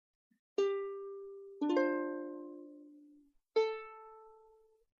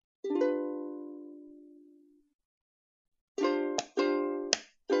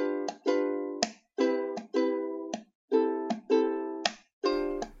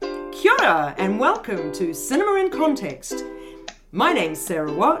Kia ora, and welcome to Cinema in Context. My name's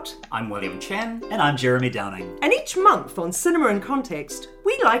Sarah Watt. I'm William Chen. And I'm Jeremy Downing. And each month on Cinema in Context,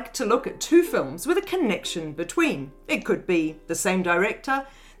 we like to look at two films with a connection between. It could be the same director,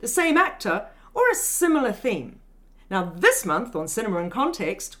 the same actor, or a similar theme. Now, this month on Cinema in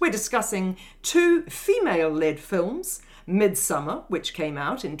Context, we're discussing two female-led films, Midsummer, which came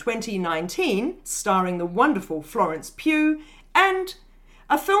out in 2019, starring the wonderful Florence Pugh, and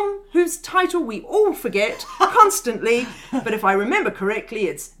a film whose title we all forget constantly, but if I remember correctly,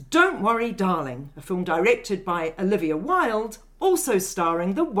 it's Don't Worry Darling, a film directed by Olivia Wilde, also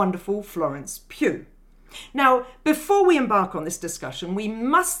starring the wonderful Florence Pugh. Now, before we embark on this discussion, we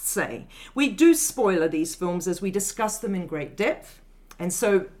must say we do spoiler these films as we discuss them in great depth. And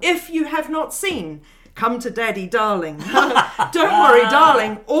so, if you have not seen Come to Daddy Darling, Don't Worry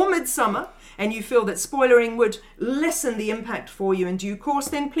Darling, or Midsummer, and you feel that spoilering would lessen the impact for you in due course,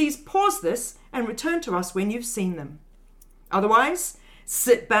 then please pause this and return to us when you've seen them. Otherwise,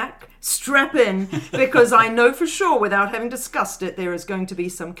 sit back, strap in, because I know for sure, without having discussed it, there is going to be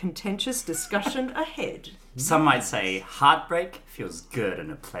some contentious discussion ahead. Some might say heartbreak feels good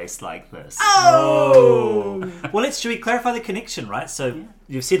in a place like this. Oh! Well, should we clarify the connection, right? So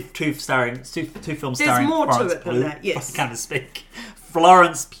you've said two films starring There's more Florence to it than Pugh. that, yes. I can't speak.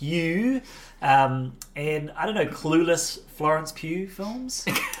 Florence Pugh, and I don't know, clueless Florence Pugh films.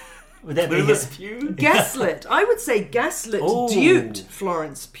 Would that Clueless Pugh? Gaslit. I would say Gaslit duped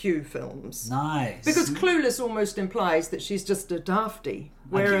Florence Pugh films. Nice. Because Clueless almost implies that she's just a dafty.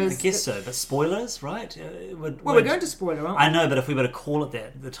 Whereas I guess so, but spoilers, right? we're going to spoiler, aren't we? I know, but if we were to call it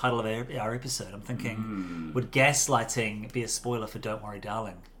that, the title of our episode, I'm thinking, would gaslighting be a spoiler for Don't Worry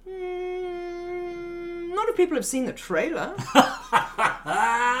Darling? Not if people have seen the trailer.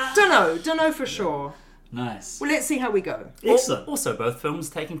 Don't know for sure. Nice. Well, let's see how we go. Excellent. Also, both films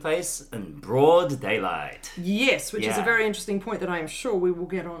taking place in broad daylight. Yes, which is a Yeah. very interesting point that I am sure we will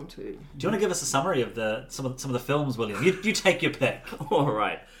get on to. Do you want to give us a summary of some of the films, William? You take your pick. All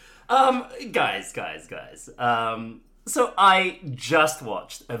right. Guys. So I just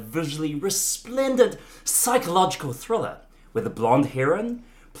watched a visually resplendent psychological thriller where the blonde heroine,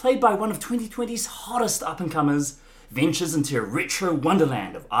 played by one of 2020's hottest up-and-comers, ventures into a retro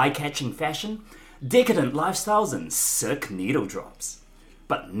wonderland of eye-catching fashion, decadent lifestyles, and sick needle drops.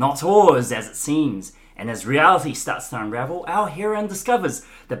 But not all is as it seems, and as reality starts to unravel, our heroine discovers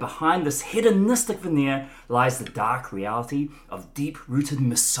that behind this hedonistic veneer lies the dark reality of deep-rooted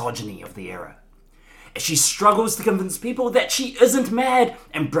misogyny of the era. As she struggles to convince people that she isn't mad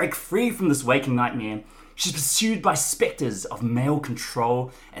and break free from this waking nightmare, she's pursued by spectres of male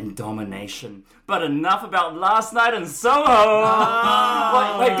control and domination. But enough about last night in Soho!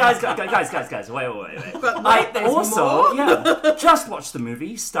 Wait, guys, wait. But I wait, there's also more. just watched the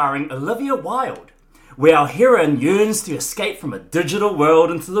movie starring Olivia Wilde, where our heroine yearns to escape from a digital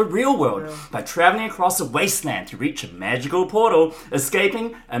world into the real world by travelling across a wasteland to reach a magical portal,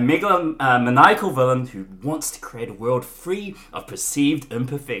 escaping a megalomaniacal villain who wants to create a world free of perceived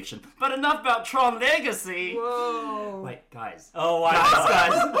imperfection. But enough about Tron Legacy! Whoa. Wait, guys. Oh, wow.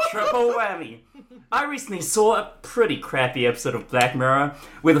 Guys, triple whammy. I recently saw a pretty crappy episode of Black Mirror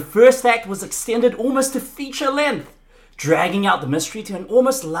where the first act was extended almost to feature length, dragging out the mystery to an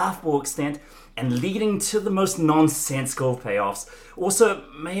almost laughable extent and leading to the most nonsensical payoffs. Also,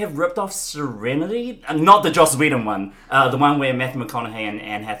 may have ripped off Serenity? Not the Joss Whedon one, the one where Matthew McConaughey and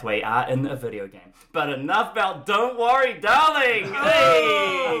Anne Hathaway are in a video game. But enough about Don't Worry Darling!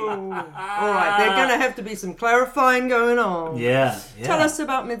 Hey! All right, there's going to have to be some clarifying going on. Yeah. Tell us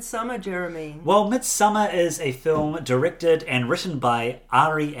about Midsummer, Jeremy. Well, Midsummer is a film directed and written by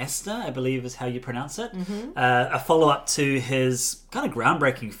Ari Aster, I believe is how you pronounce it. A follow-up to his kind of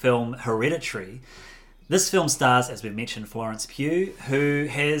groundbreaking film Hereditary. This film stars, as we've mentioned, Florence Pugh, who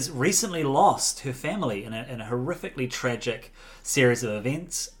has recently lost her family in a horrifically tragic series of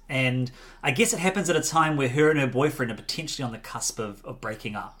events. And I guess it happens at a time where her and her boyfriend are potentially on the cusp of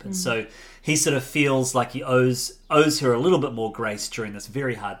breaking up. And so he sort of feels like he owes her a little bit more grace during this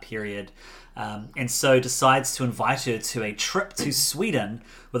very hard period. And so decides to invite her to a trip to Sweden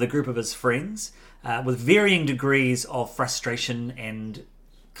with a group of his friends with varying degrees of frustration and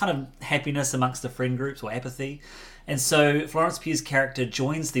kind of happiness amongst the friend groups or apathy. And so Florence Pugh's character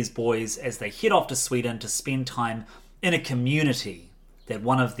joins these boys as they head off to Sweden to spend time in a community that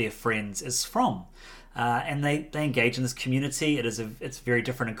one of their friends is from. And they engage in this community. It's very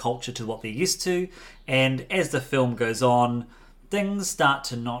different in culture to what they're used to. And as the film goes on, things start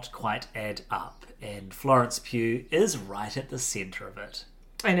to not quite add up. And Florence Pugh is right at the centre of it.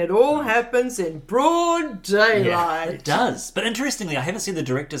 And it all happens in broad daylight. It does. But interestingly, I haven't seen the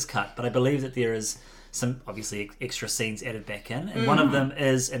director's cut, but I believe that there is some obviously extra scenes added back in. And one of them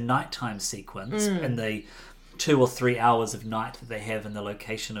is a nighttime sequence in the 2 or 3 hours of night that they have in the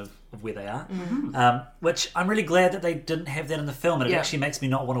location of where they are. Which I'm really glad that they didn't have that in the film. And it actually makes me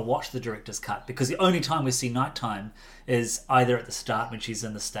not want to watch the director's cut, because the only time we see nighttime is either at the start when she's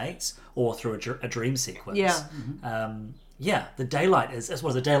in the States or through a dream sequence. The daylight is what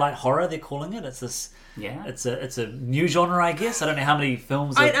is it, daylight horror they're calling it. It's this it's a new genre, I guess. I don't know how many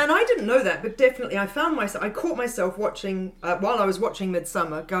films and I didn't know that, but definitely I caught myself watching while I was watching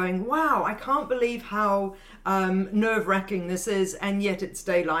Midsummer going, wow, I can't believe how nerve-wracking this is, and yet it's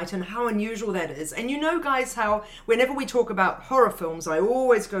daylight, and how unusual that is. And you know, guys, how whenever we talk about horror films, I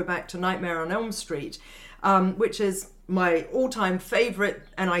always go back to Nightmare on Elm Street, which is my all-time favourite,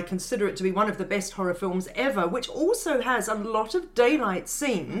 and I consider it to be one of the best horror films ever, which also has a lot of daylight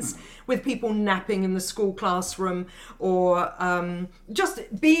scenes with people napping in the school classroom, or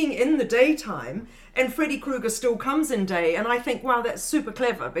just being in the daytime, and Freddy Krueger still comes in day. And I think, wow, that's super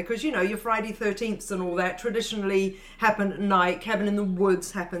clever, because, you know, your Friday 13th and all that traditionally happen at night. Cabin in the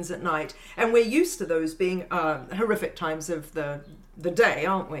Woods happens at night, and we're used to those being horrific times of the day,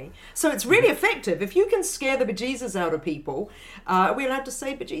 aren't we? So it's really effective. If you can scare the bejesus out of people, are we allowed to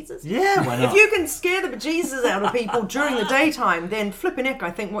say bejesus? Yeah, why not? If you can scare the bejesus out of people during the daytime, then flippin' heck,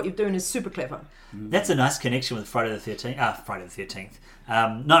 I think what you're doing is super clever. That's a nice connection with Friday the 13th.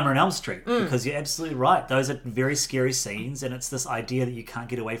 Nightmare on Elm Street, because you're absolutely right. Those are very scary scenes, and it's this idea that you can't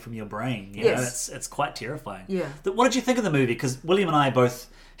get away from your brain. You know, it's quite terrifying. Yeah. What did you think of the movie? Because William and I both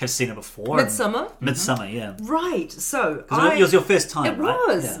have seen it before. Midsummer? Midsummer, yeah. Right, so it was your first time, It right?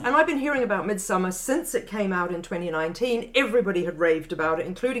 was, Yeah. and I've been hearing about Midsummer since it came out in 2019. Everybody had raved about it,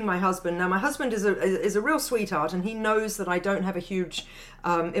 including my husband. Now, my husband is a real sweetheart, and he knows that I don't have a huge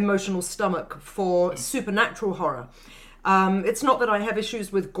emotional stomach for supernatural horror. It's not that I have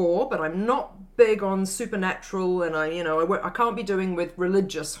issues with gore, but I'm not big on supernatural, and I can't be doing with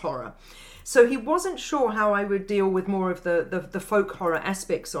religious horror. So he wasn't sure how I would deal with more of the folk horror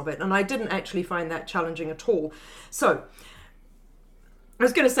aspects of it, and I didn't actually find that challenging at all. So I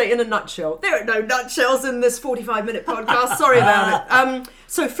was going to say, in a nutshell, there are no nutshells in this 45-minute podcast. Sorry about it.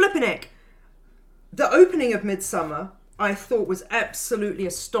 So flippin' heck, the opening of Midsummer I thought was absolutely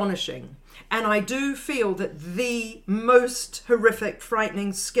astonishing. And I do feel that the most horrific,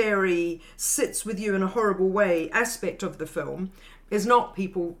 frightening, scary, sits with you in a horrible way aspect of the film is not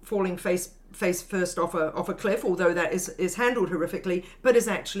people falling face first off a cliff, although that is handled horrifically, but is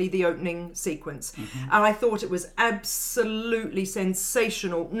actually the opening sequence. And I thought it was absolutely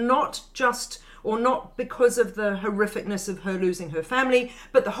sensational, not because of the horrificness of her losing her family,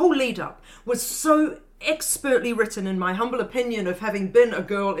 but the whole lead up was so expertly written, in my humble opinion, of having been a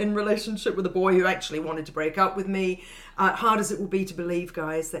girl in relationship with a boy who actually wanted to break up with me. Hard as it will be to believe,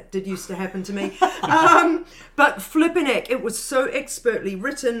 guys, that did used to happen to me. But flippin' heck, it was so expertly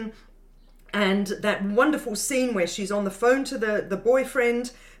written. And that wonderful scene where she's on the phone to the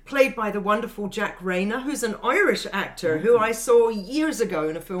boyfriend, played by the wonderful Jack Rayner, who's an Irish actor who I saw years ago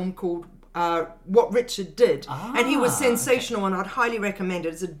in a film called What Richard Did, and he was sensational, and I'd highly recommend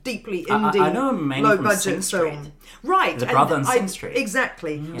it. It's a deeply indie, I know him mainly from low-budget Sing Street. film. Right, The brother in Sing Street.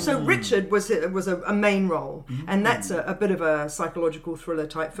 Exactly. So Richard was a main role, and that's a bit of a psychological thriller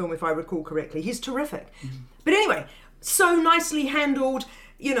type film, if I recall correctly. He's terrific. But anyway, so nicely handled.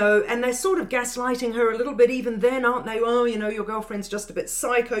 You know, and they're sort of gaslighting her a little bit even then, aren't they? Oh, you know, your girlfriend's just a bit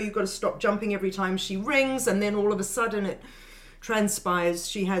psycho. You've got to stop jumping every time she rings. And then all of a sudden it transpires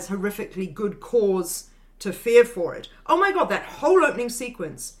she has horrifically good cause to fear for it. Oh my God, that whole opening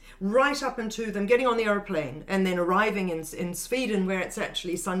sequence, right up into them getting on the aeroplane and then arriving in Sweden, where it's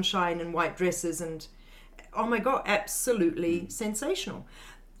actually sunshine and white dresses, and oh my God, absolutely sensational.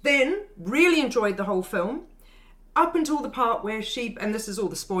 Then really enjoyed the whole film. Up until the part where she, and this is all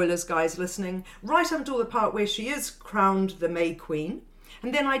the spoilers, guys listening, right up until the part where she is crowned the May Queen.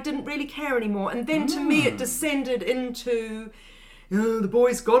 And then I didn't really care anymore. And then to me it descended into, the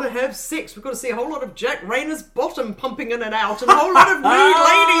boys got to have sex. We've got to see a whole lot of Jack Rayner's bottom pumping in and out, and a whole lot of nude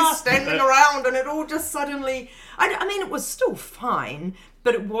ladies standing around, and it all just suddenly, I mean, it was still fine,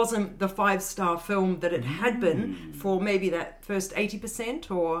 but it wasn't the 5-star film that it had been for maybe that first 80%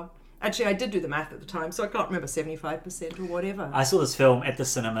 or... Actually, I did do the math at the time, so I can't remember, 75% or whatever. I saw this film at the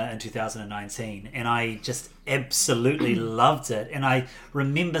cinema in 2019, and I just absolutely loved it. And I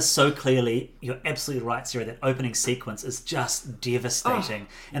remember so clearly, you're absolutely right, Sarah, that opening sequence is just devastating.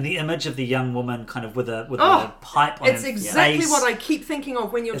 And the image of the young woman kind of with a pipe on her It's exactly face, what I keep thinking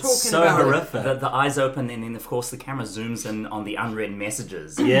of when you're it's talking so about horrific. The eyes open, and then of course the camera zooms in on the unread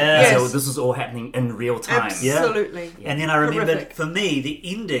messages. Yeah. Yes. So this is all happening in real time. Absolutely. And then I remembered, Horrific. for me, the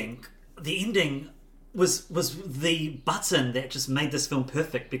ending was the button that just made this film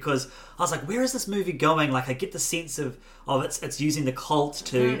perfect, because I was like, where is this movie going? Like, I get the sense of it's using the cult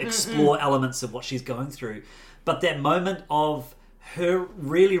to explore elements of what she's going through. But that moment of her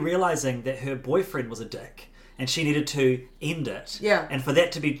really realizing that her boyfriend was a dick and she needed to end it. Yeah. And for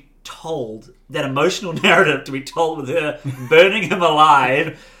that to be told, that emotional narrative to be told with her burning him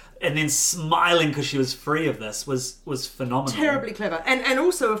alive and then smiling because she was free of this was phenomenal. Terribly clever. And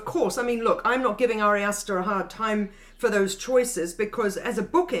also, of course, I mean, look, I'm not giving Ari Aster a hard time for those choices, because as a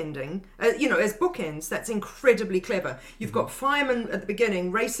book ending, as bookends, that's incredibly clever. You've got firemen at the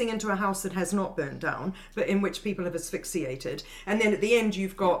beginning racing into a house that has not burnt down, but in which people have asphyxiated. And then at the end,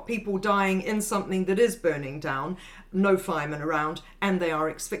 you've got people dying in something that is burning down, no firemen around, and they are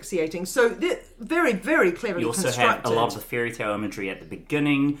asphyxiating. So they're very, very cleverly You also constructed. have a lot of the fairy tale imagery at the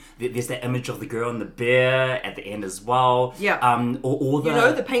beginning. There's that image of the girl and the bear at the end as well. Yeah. Or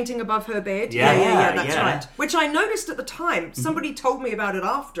the... the painting above her bed. Yeah, That's yeah. right. Which I noticed at the time. Somebody told me about it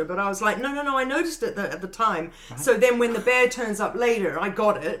after, but I was like, no, I noticed it at the time. Right. So then when the bear turns up later, I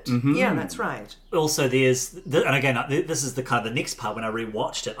got it. Yeah, that's right. Also, and again, this is the kind of the next part when I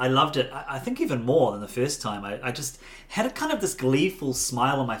rewatched it. I loved it, I think, even more than the first time. I just had a kind of this gleeful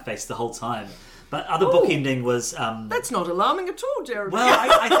smile on my face the whole time. But other book ending was... That's not alarming at all, Jeremy. Well,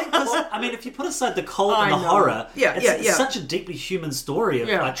 I think, if you put aside the cult and the horror, it's such a deeply human story of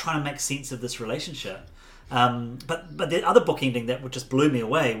like trying to make sense of this relationship. But the other book ending that just blew me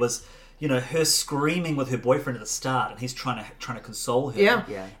away was, her screaming with her boyfriend at the start, and he's trying to console her.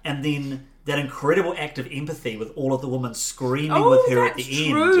 Yeah. And then that incredible act of empathy with all of the women screaming with her at the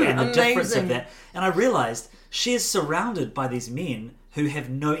end, and the difference of that. And I realised she is surrounded by these men who have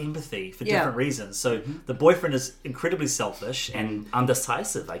no empathy for different reasons. So the boyfriend is incredibly selfish and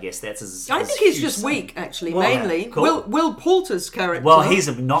undecisive. I guess that's his. I think he's just weak, actually, mainly. Cool. Will Poulter's character. Well, he's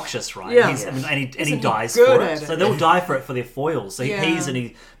obnoxious, right? Yeah. And he dies good for at it. it? So they'll die for it for their foils. So he Yeah. pees, and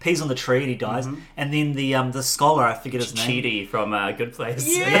he pees on the tree and he dies. And then the scholar, I forget his name. Chidi from Good Place.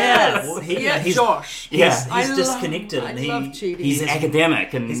 Yes. He's Josh. He's I disconnected, love, and I love Chidi. He's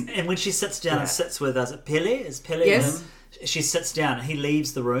academic, and when she sits down and sits with Pele, is Pele? Yes. She sits down and he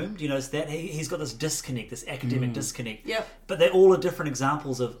leaves the room. Do you notice that? He's got this disconnect, this academic disconnect. Yep. But they all are different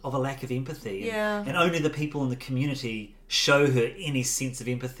examples of a lack of empathy. Yeah. And only the people in the community show her any sense of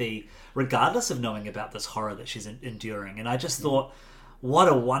empathy, regardless of knowing about this horror that she's enduring. And I just thought, what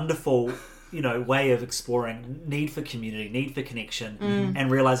a wonderful way of exploring need for community, need for connection, and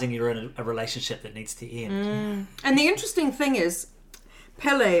realizing you're in a relationship that needs to end. And the interesting thing is,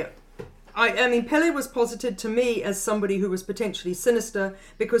 Pele... I mean, Pele was posited to me as somebody who was potentially sinister,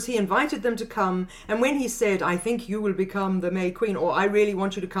 because he invited them to come, and when he said, I think you will become the May Queen, or I really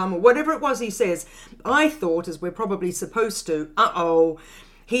want you to come, or whatever it was he says, I thought, as we're probably supposed to,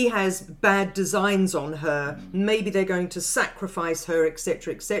 he has bad designs on her, maybe they're going to sacrifice her,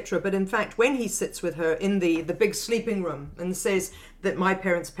 etc., etc. But in fact, when he sits with her in the big sleeping room and says that my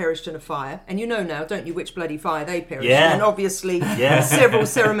parents perished in a fire, and you know now, don't you, which bloody fire they perished in, and obviously several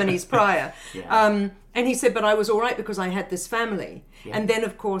ceremonies prior. And he said, but I was all right because I had this family. Yeah. And then,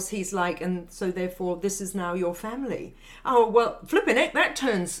 of course, he's like, and so therefore this is now your family. Oh, well, flipping it, that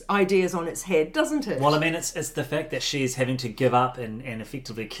turns ideas on its head, doesn't it? Well, I mean, it's the fact that she's having to give up and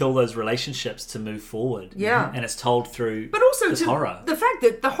effectively kill those relationships to move forward. Yeah. And it's told through but also this horror. The fact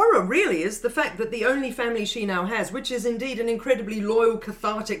that the horror really is the fact that the only family she now has, which is indeed an incredibly loyal,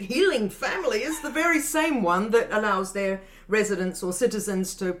 cathartic, healing family, is the very same one that allows their residents or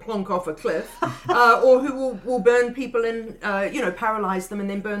citizens to plonk off a cliff, or who will burn people in, paralyze them and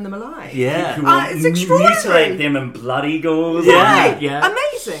then burn them alive. Yeah. Who will it's extraordinary. mutilate them in blood eagles. Right. Yeah.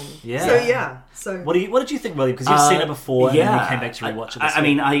 Amazing. Yeah. So what did you think, William? Because you've seen it before, and then you came back to rewatch it. I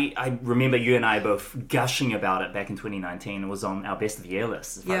mean, I remember you and I both gushing about it back in 2019. It was on our best of year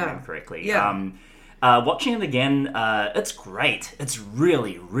list, if I remember correctly. Yeah. Watching it again, it's great. It's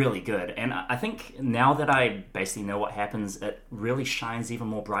really, really good. And I think now that I basically know what happens, it really shines even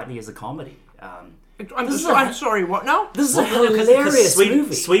more brightly as a comedy. I'm sorry, what now? This is a hilarious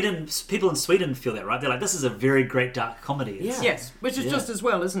movie. Sweden, people in Sweden feel that, right? They're like, this is a very great dark comedy. Yes, which is just as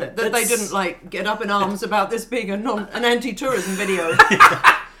well, isn't it? That they didn't get up in arms about this being an anti-tourism video.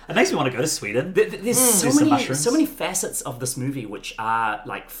 It makes me want to go to Sweden. There's Do some mushrooms. so many facets of this movie which are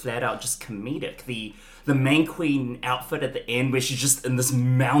like flat out just comedic. The main queen outfit at the end where she's just in this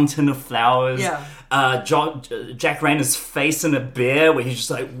mountain of flowers. Yeah. Jack Rayner's face in a bear where he's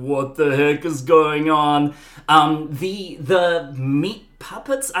just like, what the heck is going on? The meat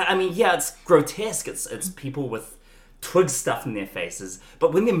puppets. I mean, yeah, it's grotesque. It's people with twig stuff in their faces,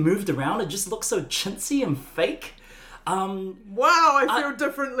 but when they're moved around, it just looks so chintzy and fake. Wow, I feel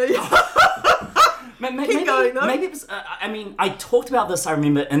differently. Maybe, going, though. maybe it was. I mean, I talked about this. I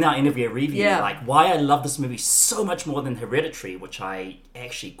remember in our interview review, Yeah. like why I love this movie so much more than Hereditary, which I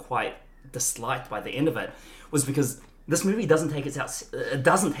actually quite disliked by the end of it, was because this movie doesn't take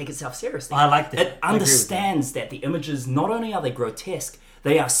itself seriously. I like that. It understands that the images not only are they grotesque,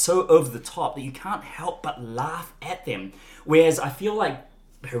 they are so over the top that you can't help but laugh at them. Whereas I feel like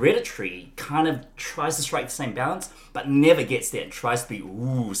Hereditary kind of tries to strike the same balance, but never gets there. It tries to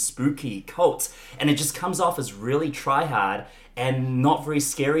be spooky cult, and it just comes off as really try hard and not very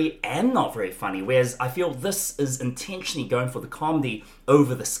scary and not very funny. Whereas I feel this is intentionally going for the comedy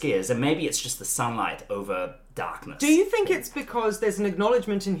over the scares, and maybe it's just the sunlight over darkness. Do you think it's because there's an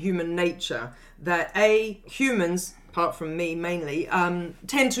acknowledgement in human nature that humans, apart from me mainly,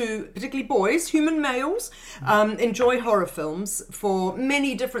 tend to, particularly boys, human males, enjoy horror films for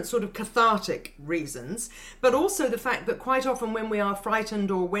many different sort of cathartic reasons, but also the fact that quite often when we are frightened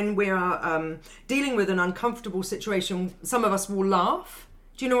or when we are dealing with an uncomfortable situation, some of us will laugh.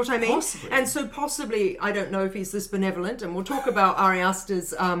 Do you know what I mean? Possibly. And so possibly, I don't know if he's this benevolent, and we'll talk about Ari Aster's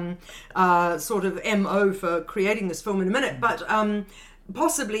sort of MO for creating this film in a minute, but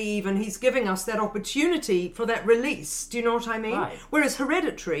possibly even he's giving us that opportunity for that release. Do you know what I mean? Right. Whereas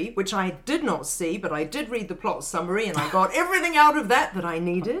Hereditary, which I did not see, but I did read the plot summary and I got everything out of that I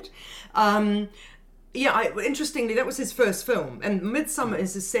needed. Interestingly, that was his first film, and Midsummer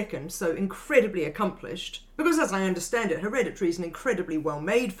is his second, so incredibly accomplished. Because as I understand it, Hereditary is an incredibly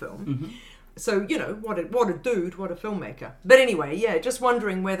well-made film. Mm-hmm. So, you know, what a dude, what a filmmaker. But anyway, yeah, just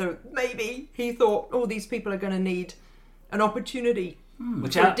wondering whether maybe he thought, these people are going to need an opportunity for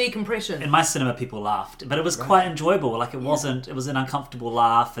decompression. In my cinema, people laughed, but it was quite enjoyable. Like it was an uncomfortable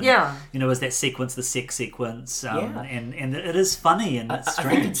laugh, and you know, it was that sequence, the sex sequence, and it is funny and it's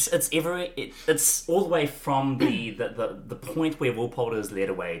strange. I think it's all the way from the point where Will Poulter is led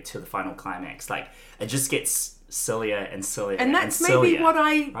away to the final climax. Like it just gets sillier and sillier, and that's and maybe sillier, what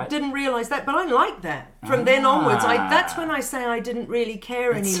I didn't realise that, but I like that. From then onwards, that's when I say I didn't really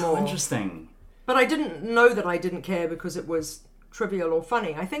care That's anymore. so interesting. But I didn't know that I didn't care because it was trivial or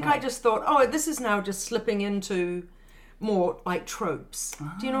funny. I think I just thought, this is now just slipping into more like tropes.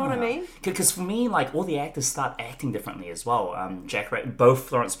 Do you know what I mean? Because for me, like all the actors start acting differently as well. Both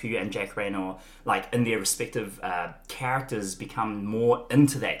Florence Pugh and Jack Rayner, like in their respective characters, become more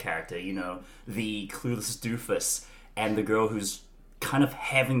into that character. You know, the clueless doofus and the girl who's kind of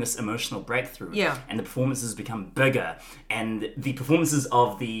having this emotional breakthrough. Yeah. And the performances become bigger, and the performances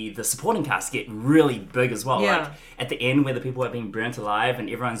of the supporting cast get really big as well. Yeah. Like at the end where the people are being burnt alive and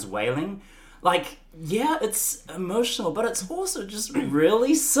everyone's wailing. Like, yeah, it's emotional, but it's also just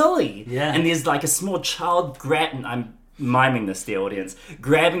really silly. Yeah. And there's like a small child I'm miming this, the audience,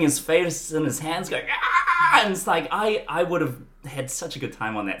 grabbing his face in his hands, going, ah! And it's like, I would have had such a good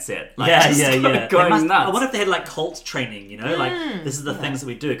time on that set. Like, Going nuts. I wonder if they had like cult training, you know, like this is the things that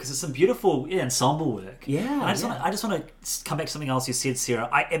we do, because there's some beautiful ensemble work. Yeah, and I just want to come back to something else you said, Sarah.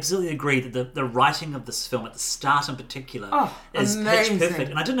 I absolutely agree that the writing of this film at the start in particular is amazing. pitch perfect,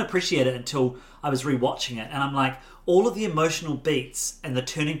 and I didn't appreciate it until I was rewatching it, and I'm like, all of the emotional beats and the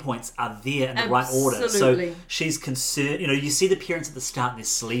turning points are there in the right order. So she's concerned, you know, you see the parents at the start and they're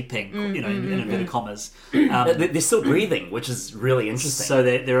sleeping, you know, in inverted commas. They're still breathing, which is really interesting. So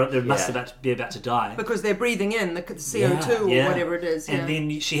they're must be about to die. Because they're breathing in the CO2 or whatever it is. And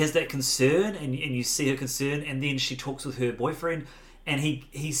then she has that concern, and you see her concern, and then she talks with her boyfriend, and he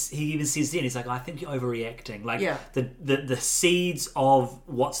even says then, he's like, I think you're overreacting. Like the seeds of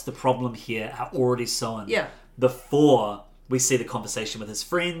what's the problem here are already sown. Yeah. Before we see the conversation with his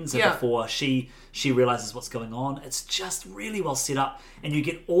friends, and before she realizes what's going on. It's just really well set up, and you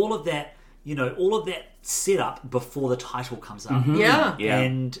get all of that, you know, all of that set up before the title comes up. Mm-hmm. Yeah.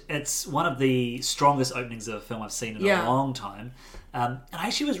 And it's one of the strongest openings of a film I've seen in a long time. And I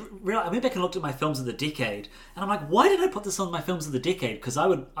actually I went back and looked at my films of the decade, and I'm like, why did I put this on my films of the decade? Because I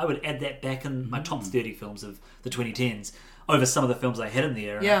would add that back in my top 30 films of the 2010s over some of the films I had in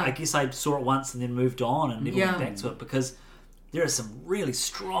there. Yeah. I guess I saw it once and then moved on and never went back to it, because There are some really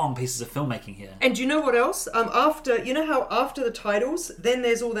strong pieces of filmmaking here. And do you know what else? After the titles, then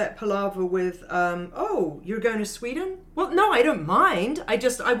there's all that palaver with, oh, you're going to Sweden? Well, no, I don't mind.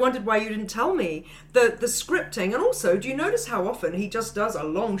 I wondered why you didn't tell me. The scripting, and also, do you notice how often he just does a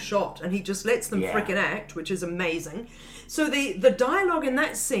long shot and he just lets them frickin' act, which is amazing. So the dialogue in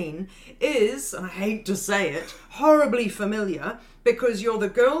that scene is, and I hate to say it, horribly familiar, because you're the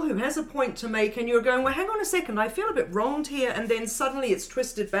girl who has a point to make and you're going, well, hang on a second, I feel a bit wronged here, and then suddenly it's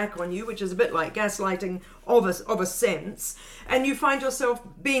twisted back on you, which is a bit like gaslighting of a sense, and you find yourself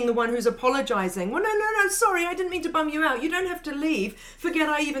being the one who's apologising. Well, no, sorry, I didn't mean to bum you out. You don't have to leave. Forget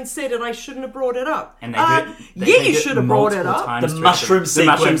I even said it. I shouldn't have brought it up. And you should have brought it up. The mushroom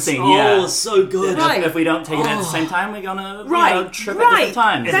sequence. Oh, so good. Right. If we don't take it at the same time, we're gonna trip at different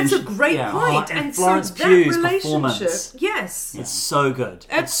times. That's a great point. And And Florence so that Pugh's relationship, performance. yes, It's so good.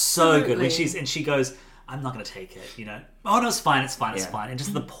 It's so good. When Absolutely. she goes, I'm not going to take it, Oh, no, it's fine. And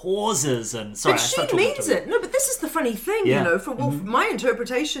just the pauses and... Sorry, but she means it. No, but this is the funny thing, Yeah. My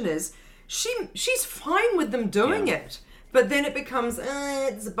interpretation is she's fine with them doing it. But then it becomes,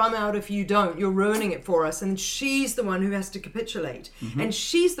 it's a bum out if you don't. You're ruining it for us. And she's the one who has to capitulate. And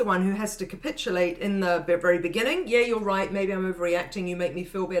she's the one who has to capitulate in the very beginning. Yeah, you're right. Maybe I'm overreacting. You make me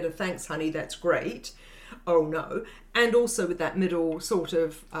feel better. Thanks, honey. That's great. Oh, no. And also with that middle sort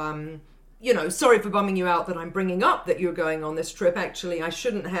of... sorry for bumming you out that I'm bringing up that you're going on this trip. Actually, I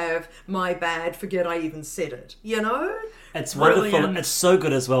shouldn't have. My bad. Forget I even said it. It's Brilliant. wonderful. It's so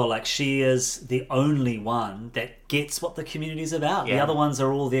good as well. Like, she is the only one that gets what the community's about. The Yeah. other ones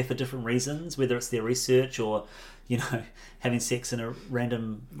are all there for different reasons, whether it's their research or, having sex in a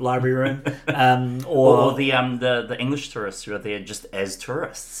random library room. Or the English tourists who are there just as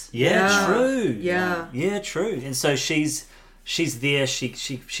tourists. Yeah, true. Yeah. True. And so she's there.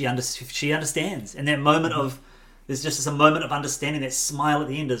 She understands. And that moment of there's just a moment of understanding. That smile at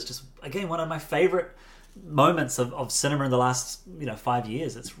the end is just, again, one of my favorite moments of cinema in the last 5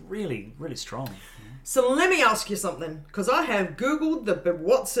 years. It's really, really strong. So let me ask you something, because I have Googled the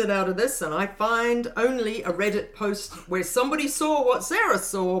what's it out of this, and I find only a Reddit post where somebody saw what Sarah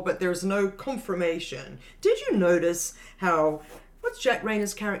saw, but there's no confirmation. Did you notice what's Jack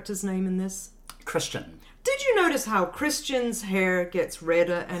Rayner's character's name in this? Christian. Did you notice how Christian's hair gets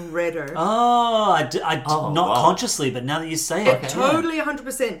redder and redder? Oh, not wow. consciously, but now that you say It it, totally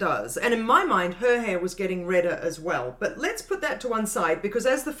 100% does. And in my mind, her hair was getting redder as well. But let's put that to one side, because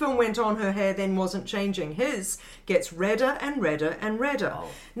as the film went on, her hair then wasn't changing. His gets redder and redder and redder. Oh.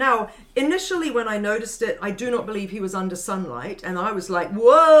 Now, initially when I noticed it, I do not believe he was under sunlight. And I was like,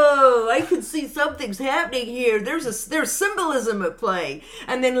 whoa, I can see something's happening here. There's symbolism at play.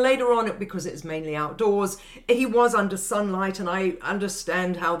 And then later on, because it's mainly outdoors, he was under sunlight, and I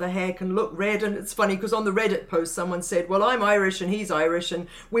understand how the hair can look red. And it's funny because on the Reddit post someone said, well, I'm Irish and he's Irish and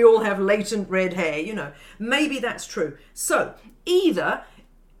we all have latent red hair. Maybe that's true. So either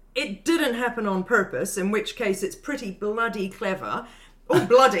it didn't happen on purpose, in which case it's pretty bloody clever, or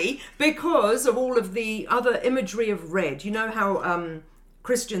bloody, because of all of the other imagery of red. You know how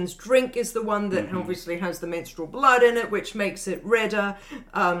Christian's drink is the one that obviously has the menstrual blood in it, which makes it redder.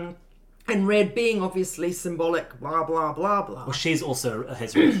 And red being obviously symbolic, blah, blah, blah, blah. well, she's also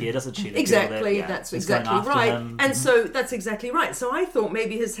has red hair, doesn't she? The girl Exactly, that, that's is going exactly after right. him. And so that's exactly right. So I thought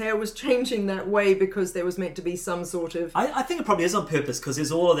maybe his hair was changing that way because there was meant to be some sort of... I think it probably is on purpose, because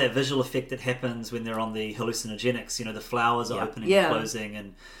there's all of that visual effect that happens when they're on the hallucinogenics. The flowers are opening Yeah. and closing,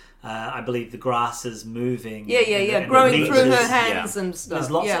 and I believe the grass is moving. Yeah, and the growing leaves through her is- hands and stuff. There's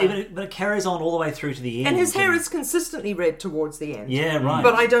lots, yeah. but it carries on all the way through to the end. And his hair is consistently red towards the end. Yeah, right.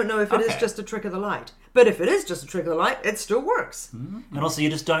 But I don't know if it is Okay. just a trick of the light. But if it is just a trick of the light, it still works. And also, you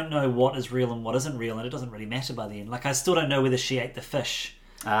just don't know what is real and what isn't real, and it doesn't really matter by the end. Like, I still don't know whether she ate the fish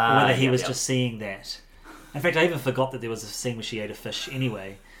or whether he was just seeing that. In fact, I even forgot that there was a scene where she ate a fish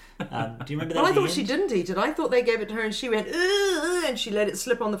anyway. Do you remember that? Well, I at the thought she end? didn't eat it. I thought they gave it to her and she went, ugh, and she let it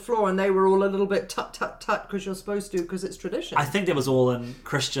slip on the floor, and they were all a little bit tut, tut, tut, because you're supposed to, because it's tradition. I think that was all in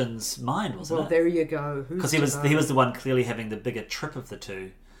Christian's mind, wasn't Well, it? there you go. Because he was the one clearly having the bigger trip of the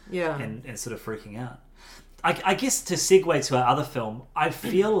two. Yeah. and sort of freaking out. I guess to segue to our other film, I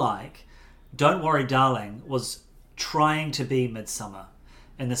feel like Don't Worry Darling was trying to be Midsummer,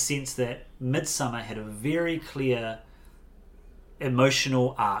 in the sense that Midsummer had a very clear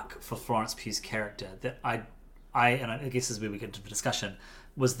emotional arc for Florence Pugh's character that and I guess this is where we get into the discussion,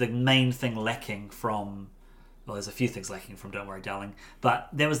 was the main thing lacking from... Well, there's a few things lacking from Don't Worry Darling, but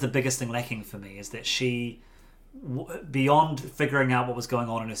that was the biggest thing lacking for me, is that she... beyond figuring out what was going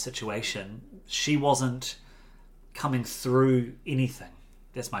on in her situation, she wasn't coming through anything.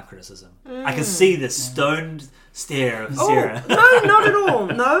 That's my criticism. I can see the stoned stare of Oh, Sarah. no, not at all.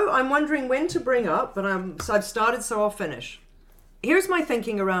 No, I'm wondering when to bring up, but so I've started, so I'll finish. Here's my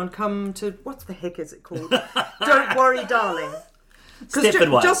thinking around what the heck is it called? Don't Worry, Darling.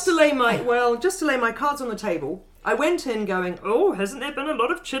 Stepford Just to lay my cards on the table, I went in going, oh, hasn't there been a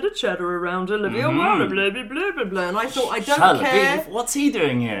lot of chitter-chatter around Olivia Wilde, blah, blah, blah, blah, blah. And I thought, I don't care. What's he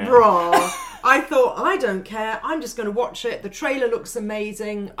doing here? Bruh. I thought, I don't care. I'm just going to watch it. The trailer looks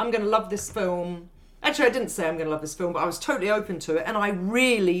amazing. I'm going to love this film. Actually, I didn't say I'm going to love this film, but I was totally open to it. And I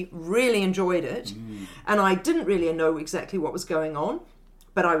really, really enjoyed it. And I didn't really know exactly what was going on.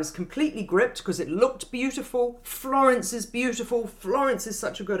 But I was completely gripped because it looked beautiful. Florence is beautiful. Florence is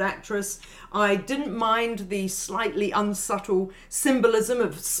such a good actress. I didn't mind the slightly unsubtle symbolism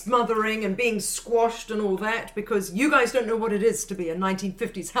of smothering and being squashed and all that, because you guys don't know what it is to be a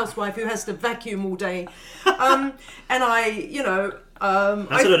 1950s housewife who has to vacuum all day. And I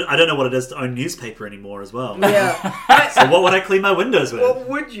don't know what it is to own newspaper anymore as well. yeah. So what would I clean my windows with? What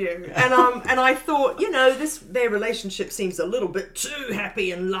would you? And I thought, their relationship seems a little bit too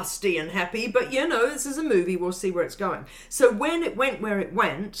happy and lusty and happy, but this is a movie, we'll see where it's going. So when it went where it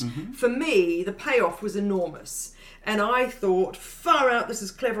went, for me, the payoff was enormous. And I thought, far out, this is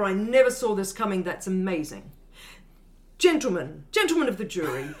clever, I never saw this coming, that's amazing. Gentlemen of the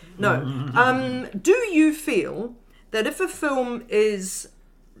jury, no. Do you feel that if a film is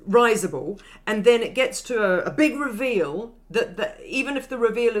risible and then it gets to a big reveal, that even if the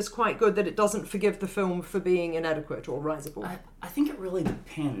reveal is quite good, that it doesn't forgive the film for being inadequate or risible? I think it really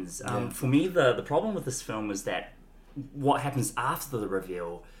depends. For me, the problem with this film is that what happens after the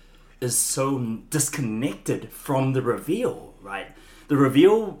reveal is so disconnected from the reveal, right? The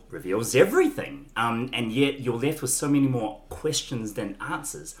reveal reveals everything, and yet you're left with so many more questions than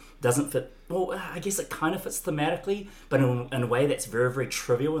answers. Doesn't fit. Well, I guess it kind of fits thematically, but in a way that's very, very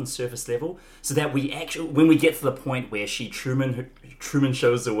trivial and surface level. So that we actually, when we get to the point where Truman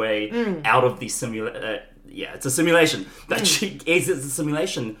shows a way out of the simulation. It's a simulation, but she exits the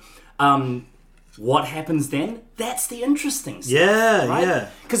simulation. What happens then? That's the interesting stuff. Yeah, right? yeah.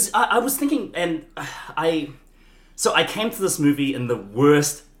 Because I was thinking, and I came to this movie in the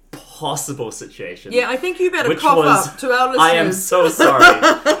worst possible situation. Yeah, I think you better which cough was, up to our listeners. I am so sorry.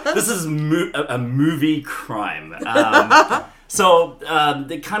 This is a movie crime. The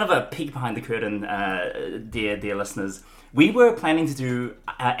kind of a peek behind the curtain, dear listeners. We were planning to do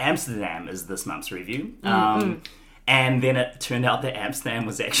Amsterdam as this month's review. And then it turned out that Amsterdam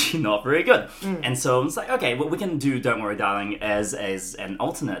was actually not very good. And so I was like, okay, well, we can do Don't Worry, Darling as an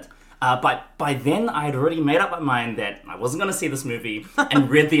alternate. But by then, I had already made up my mind that I wasn't going to see this movie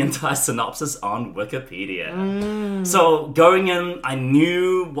and read the entire synopsis on Wikipedia. So going in, I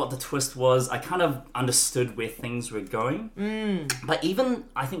knew what the twist was. I kind of understood where things were going. But even,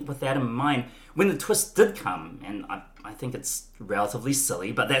 I think with that in mind, when the twist did come, and I think it's relatively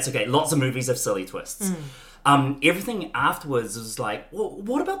silly, but that's okay. Lots of movies have silly twists. Everything afterwards was like, well,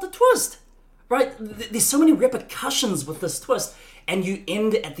 what about the twist? Right? There's so many repercussions with this twist. And you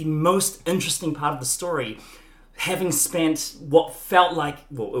end at the most interesting part of the story, having spent what felt like,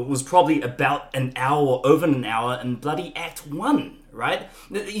 well, it was probably about an hour, over an hour in bloody Act 1, right?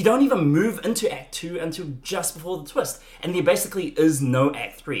 You don't even move into Act 2 until just before the twist. And there basically is no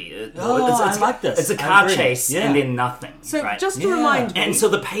Act 3. I like this. It's a car chase and then nothing. So right? just to remind me... And so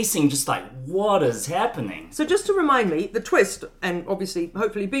the pacing just like, what is happening? So just to remind me, the twist, and obviously,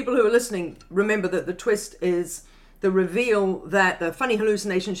 hopefully people who are listening remember that the twist is... the reveal that the funny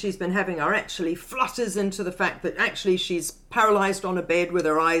hallucinations she's been having are actually flutters into the fact that actually she's paralyzed on a bed with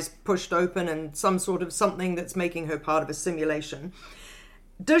her eyes pushed open and some sort of something that's making her part of a simulation.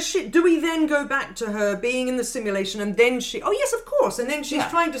 Do we then go back to her being in the simulation and then oh yes, of course, and then she's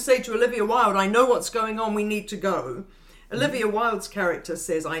trying to say to Olivia Wilde, I know what's going on, we need to go. Olivia Wilde's character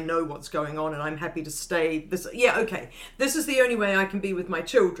says, I know what's going on and I'm happy to stay. This is the only way I can be with my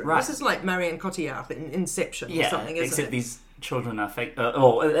children. Right. This is like Marion Cotillard in Inception or something, isn't except it? these children are fake.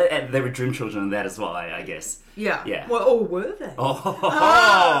 They were dream children in that as well, I guess. Yeah. Well, were they?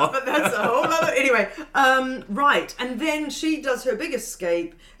 But that's a whole other... Anyway, right. And then she does her big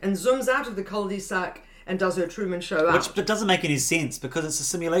escape and zooms out of the cul-de-sac and does her Truman Show out. But doesn't make any sense because it's a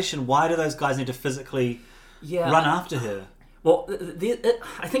simulation. Why do those guys need to physically... run after her? Well,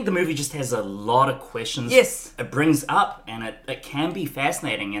 I think the movie just has a lot of questions it brings up, and it can be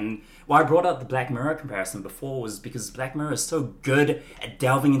fascinating. And why I brought up the Black Mirror comparison before was because Black Mirror is so good at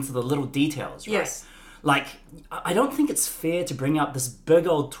delving into the little details, right? Yes. Like, I don't think it's fair to bring up this big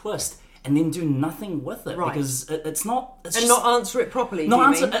old twist and then do nothing with it Right. because it's not. It's And just, not answer it properly. not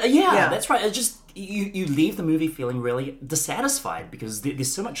do you answer. mean? Yeah, that's right. It just you leave the movie feeling really dissatisfied because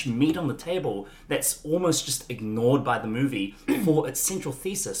there's so much meat on the table that's almost just ignored by the movie for its central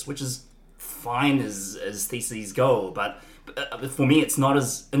thesis, which is fine as theses go, but for me, it's not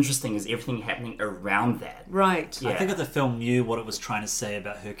as interesting as everything happening around that. Right. Yeah. I think if the film knew what it was trying to say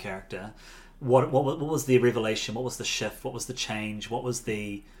about her character, what was the revelation? What was the shift? What was the change? What was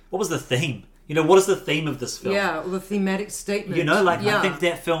the theme? You know, what is the theme of this film? Yeah, or the thematic statement. You know, like yeah. I think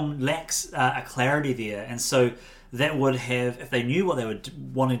that film lacks a clarity there, and so that would have, if they knew what they were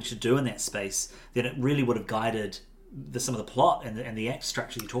wanting to do in that space, then it really would have guided some of the plot and the act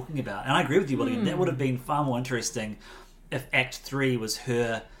structure you're talking about. And I agree with you, William. That would have been far more interesting if Act 3 was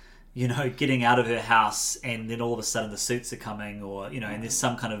her, you know, getting out of her house, and then all of a sudden the suits are coming, or you know, and there's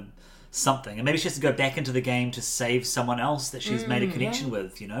some kind of something, and maybe she has to go back into the game to save someone else that she's made a connection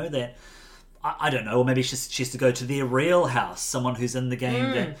with. You know that. I don't know, or maybe she has to go to their real house, someone who's in the game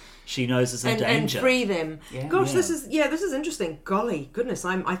that she knows is in danger. And free them. Yeah. Gosh, Yeah. this is interesting. Golly, goodness,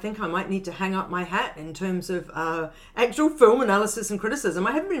 I think I might need to hang up my hat in terms of actual film analysis and criticism.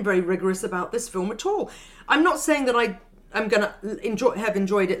 I haven't been very rigorous about this film at all. I'm not saying that I'm going to have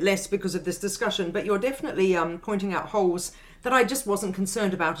enjoyed it less because of this discussion, but you're definitely pointing out holes that I just wasn't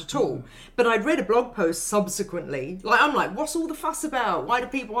concerned about at all. But I'd read a blog post subsequently. I'm like, what's all the fuss about? Why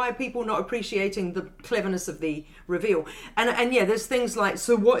are people not appreciating the cleverness of the reveal? And yeah, there's things like,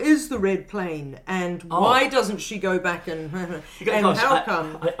 so what is the red plane? And why doesn't she go back and Gosh, how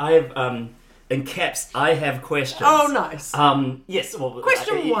come? I have in caps. I have questions. Oh, nice. Yes. Well,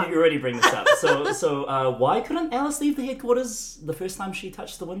 Question one. You already bring this up. So why couldn't Alice leave the headquarters the first time she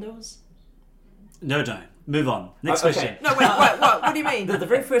touched the windows? No, don't. Move on. Next Okay. question. No, wait, what do you mean? The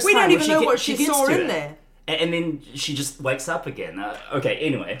very first we time don't when even know get- what she gets saw to in it. there. And then she just wakes up again. Okay,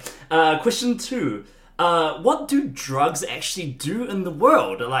 anyway. Question 2. What do drugs actually do in the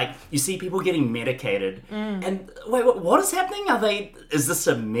world? Like, you see people getting medicated. And, wait, what is happening? Is this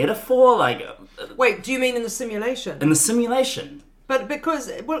a metaphor? Like, Wait, do you mean in the simulation? in the simulation? But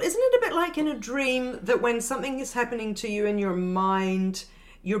because, well, isn't it a bit like in a dream that when something is happening to you in your mind,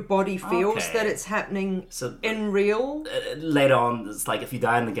 your body feels Okay. that it's happening So- in real? Later on, it's like if you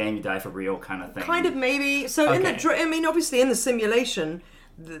die in the game, you die for real kind of thing. Kind of, maybe. So in the Okay. I mean, obviously in the simulation,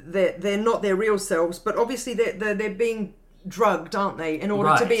 they're not their real selves, but obviously they're being drugged, aren't they, in order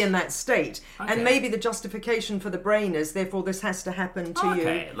to Right. be in that state? Okay. And maybe the justification for the brain is, therefore, this has to happen to you.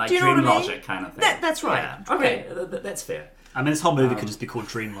 Okay, like Do you know dream what I mean? logic kind of thing. That's right. Yeah. Okay, that's fair. I mean, this whole movie could just be called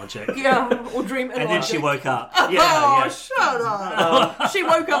Dream Logic. Yeah, or dream. And then she woke up. Oh, Yeah, yeah. shut up! She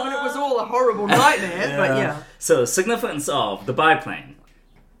woke up and it was all a horrible nightmare. But yeah, So, significance of the biplane.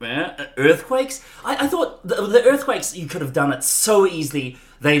 Earthquakes? I thought the earthquakes, you could have done it so easily.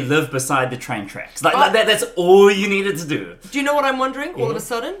 They live beside the train tracks. Like that's all you needed to do. do you know what I'm wondering? All of a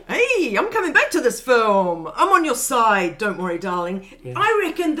sudden, hey, I'm coming back to this film. I'm on your side. Don't worry, darling. I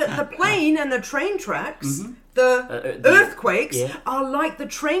reckon that the plane and the train tracks. The earthquakes yeah. are like the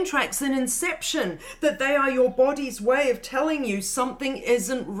train tracks in Inception, that they are your body's way of telling you something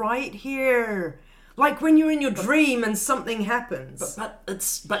isn't right here. Like when you're in your dream and something happens.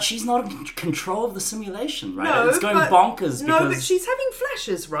 But she's not in control of the simulation, right? No, it's going but- bonkers. No, because, but she's having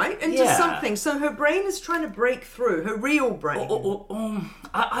flashes, right? Into Yeah. something. So her brain is trying to break through, her real brain.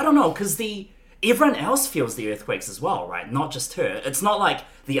 I don't know, because everyone else feels the earthquakes as well, right? Not just her. It's not like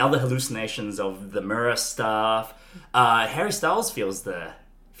the other hallucinations of the mirror stuff. Harry Styles feels the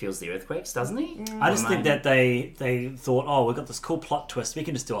earthquakes, doesn't he? I just think that they thought, oh, we've got this cool plot twist. We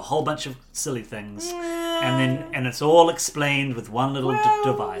can just do a whole bunch of silly things, and it's all explained with one little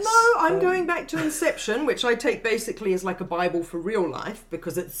device. No, I'm going back to Inception, which I take basically as like a Bible for real life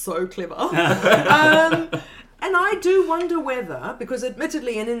because it's so clever. And I do wonder whether, because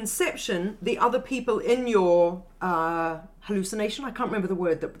admittedly in Inception, the other people in your hallucination, I can't remember the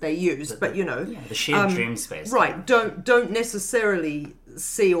word that they used, but you know. Yeah, the shared dream space. Right, don't necessarily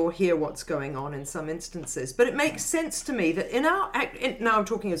see or hear what's going on in some instances. But it makes sense to me that now I'm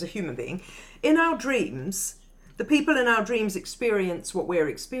talking as a human being, in our dreams, the people in our dreams experience what we're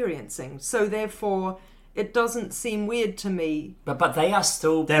experiencing. So therefore, it doesn't seem weird to me. But they are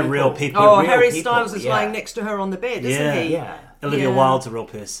still They're real people. Oh, real Harry people, Styles is yeah. lying next to her on the bed, isn't Yeah, he? Yeah. Olivia Yeah. Wilde's a real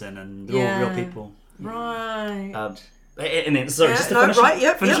person, and they're all real people. Right. And then, sorry, Yeah, just to no, finish, right,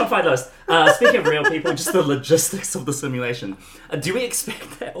 yep, finish yep. off my list. Speaking of real people, just the logistics of the simulation. Do we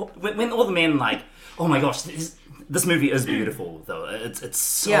expect that when all the men like, oh my gosh, this movie is beautiful though. It's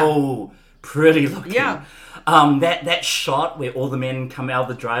so pretty looking. Yeah. That shot where all the men come out of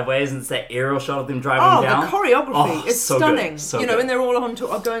the driveways and it's that aerial shot of them driving down. The choreography is so stunning. good, so you know, good. and they're all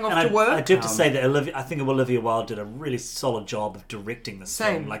going off And to work. I do have to say that I think Olivia Wilde did a really solid job of directing this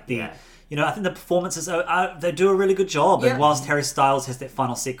Same. film. Like Yeah. you know, I think the performances they do a really good job. Yeah. And whilst Harry Styles has that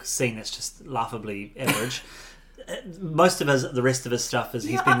final scene that's just laughably average, most of the rest of his stuff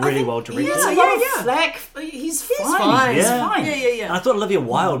he's been really well directed. He gets a lot of flack. He's fine. fine. He's Yeah. fine. Yeah. And I thought Olivia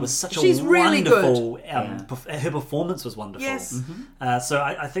Wilde was such She's a really wonderful. Her performance was wonderful. Yes. So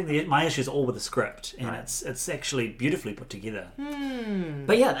I think my issues are all with the script, and it's actually beautifully put together.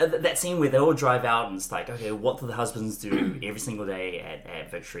 But yeah, that scene where they all drive out and it's like, okay, what do the husbands do every single day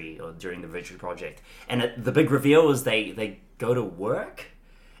at Victory or during the Victory Project? And the big reveal is they go to work.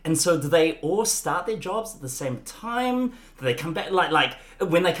 And so do they all start their jobs at the same time? Do they come back, like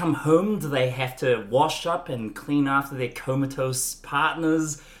when they come home, do they have to wash up and clean after their comatose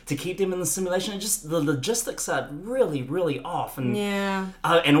partners to keep them in the simulation? Just the logistics are really, really off. And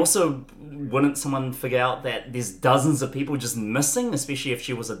and also, wouldn't someone figure out that there's dozens of people just missing, especially if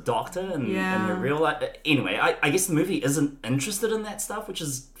she was a doctor in her real life? Anyway, I guess the movie isn't interested in that stuff, which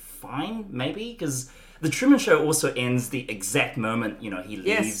is fine, maybe, because the Truman Show also ends the exact moment, he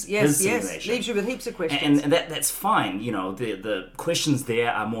leaves his simulation. Leaves you with heaps of questions. And that's fine. The questions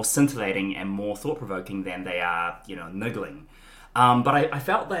there are more scintillating and more thought-provoking than they are, niggling. But I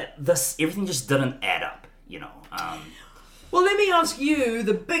felt that everything just didn't add up, Well, let me ask you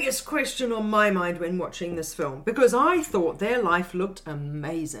the biggest question on my mind when watching this film, because I thought their life looked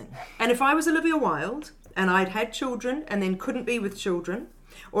amazing. And if I was Olivia Wilde and I'd had children and then couldn't be with children,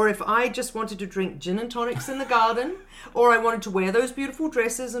 or if I just wanted to drink gin and tonics in the garden, or I wanted to wear those beautiful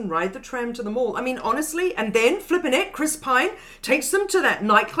dresses and ride the tram to the mall. I mean, honestly, and then flippin' Chris Pine takes them to that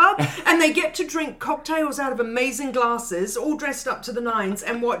nightclub and they get to drink cocktails out of amazing glasses, all dressed up to the nines,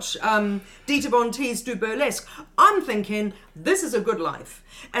 and watch Dita Von Teese do burlesque. I'm thinking, this is a good life.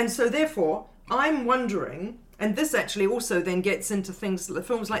 And so therefore, I'm wondering... And this actually also then gets into films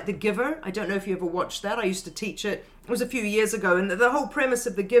like The Giver. I don't know if you ever watched that. I used to teach it. It was a few years ago. And the whole premise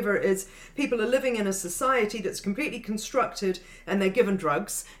of The Giver is people are living in a society that's completely constructed and they're given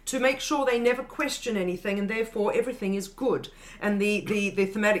drugs to make sure they never question anything and therefore everything is good. And the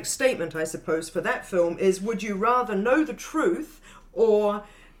thematic statement, I suppose, for that film is, would you rather know the truth or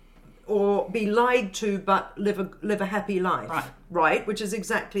be lied to but live a happy life? Right, which is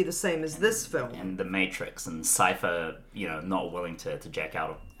exactly the same as this film. And The Matrix and Cypher, not willing to jack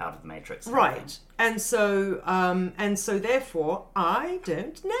out of the Matrix. Right. And so therefore, I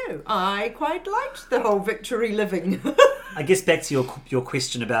don't know. I quite liked the whole victory living. I guess back to your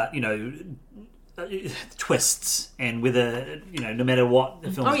question about, twists and whether, no matter what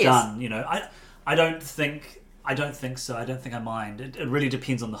the film's done, I don't think so. I don't think I mind. It really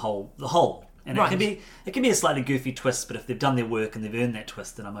depends on the whole. And it can be a slightly goofy twist, but if they've done their work and they've earned that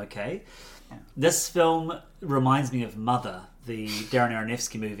twist, then I'm okay. Yeah. This film reminds me of Mother, the Darren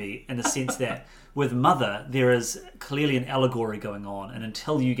Aronofsky movie, in the sense that with Mother, there is clearly an allegory going on, and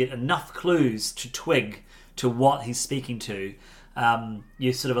until you get enough clues to twig to what he's speaking to,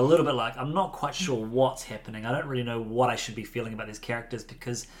 you're sort of a little bit like, I'm not quite sure what's happening. I don't really know what I should be feeling about these characters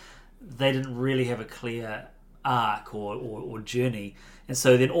because they didn't really have a clear arc or journey, and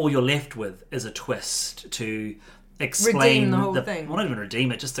so then all you're left with is a twist to explain redeem the whole thing. Well, not even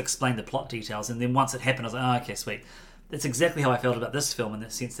redeem it, just to explain the plot details. And then once it happened, I was like, oh, okay, sweet. That's exactly how I felt about this film, in the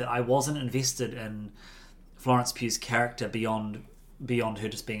sense that I wasn't invested in Florence Pugh's character beyond her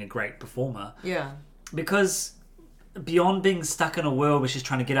just being a great performer. Yeah. Because beyond being stuck in a world where she's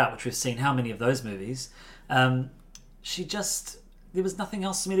trying to get out, which we've seen how many of those movies, there was nothing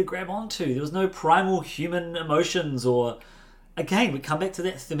else for me to grab onto. There was no primal human emotions, or again, we come back to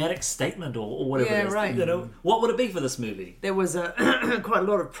that thematic statement or whatever it is. Right. What would it be for this movie? There was quite a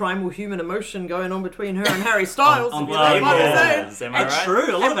lot of primal human emotion going on between her and Harry Styles. Am I It's right?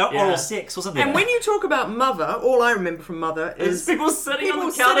 true. A lot about oral sex, wasn't there? And when you talk about Mother, all I remember from Mother is people sitting on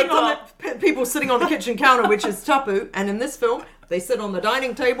the countertop. People sitting on the kitchen counter, which is tapu. And in this film, they sit on the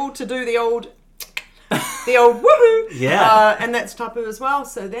dining table to do the old woohoo, and that's tapu as well.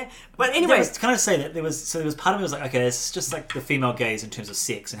 So there, but anyway, can I say that there was part of me was like, okay, it's just like the female gaze in terms of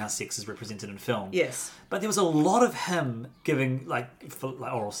sex and how sex is represented in film. Yes, but there was a lot of him giving like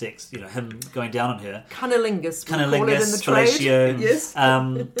oral sex, him going down on her, cunnilingus, fellatio, yes,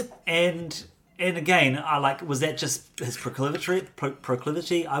 and again, was that just his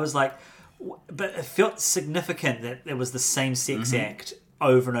proclivity? I was like, but it felt significant that it was the same sex act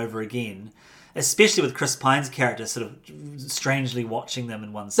over and over again. Especially with Chris Pine's character sort of strangely watching them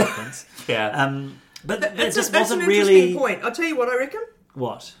in one sequence. Yeah. But it just that's wasn't an really... interesting point. I'll tell you what I reckon.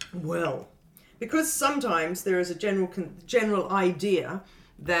 What? Well, because sometimes there is a general idea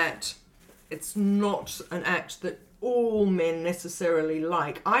that it's not an act that all men necessarily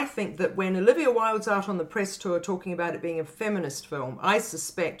like. I think that when Olivia Wilde's out on the press tour talking about it being a feminist film, I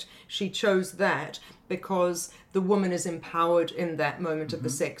suspect she chose that because the woman is empowered in that moment of the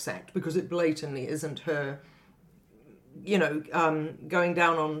sex act, because it blatantly isn't her, going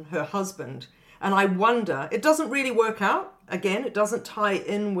down on her husband. And I wonder, it doesn't really work out. Again, it doesn't tie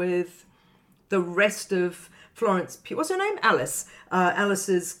in with the rest of Florence Pugh. What's her name? Alice.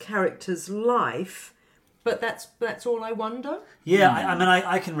 Alice's character's life. But that's all I wonder. Yeah,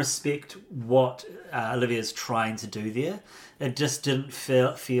 I can respect what Olivia's trying to do there. It just didn't feel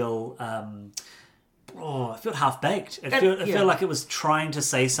it felt half-baked. It felt like it was trying to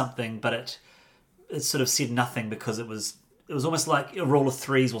say something, but it sort of said nothing because it was almost like a rule of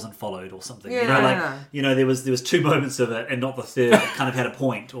threes wasn't followed or something. Yeah. There was 2 moments of it and not the third that kind of had a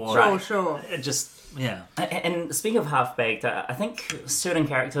point. Or Sure. It just, yeah. And speaking of half-baked, I think certain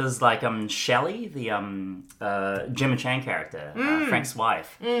characters like Shelley, the Gemma Chan character, Frank's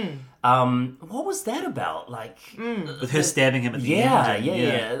wife, what was that about? Like With her stabbing him at the end.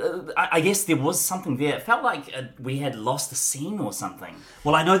 Yeah. I guess there was something there. It felt like we had lost a scene or something.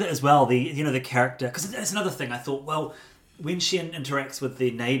 Well, I know that as well, the character, because that's another thing. I thought, well, when she interacts with the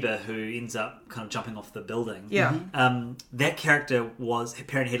neighbour who ends up kind of jumping off the building, that character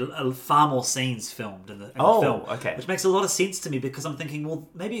apparently had far more scenes filmed in the film, okay. which makes a lot of sense to me because I'm thinking, well,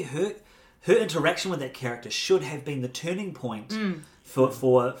 maybe her interaction with that character should have been the turning point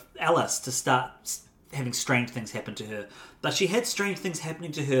for Alice to start having strange things happen to her. But she had strange things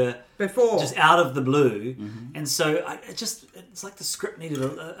happening to her before, just out of the blue, and so it's like the script needed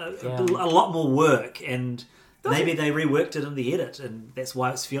a lot more work and. Maybe they reworked it in the edit, and that's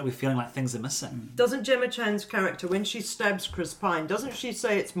why we're feeling like things are missing. Doesn't Gemma Chan's character, when she stabs Chris Pine, doesn't she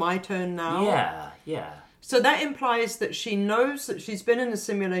say it's my turn now? Yeah. So that implies that she knows that she's been in the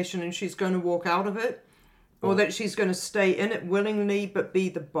simulation and she's going to walk out of it? Or that she's going to stay in it willingly but be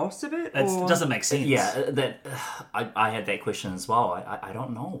the boss of it? It doesn't make sense. Yeah, I had that question as well. I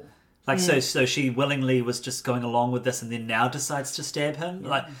don't know. Like, so she willingly was just going along with this and then now decides to stab him?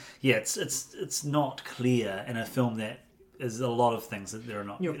 It's not clear in a film that is a lot of things that there are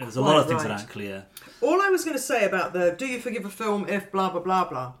not. There's a lot of things that aren't clear. All I was going to say about the do you forgive a film if blah, blah, blah,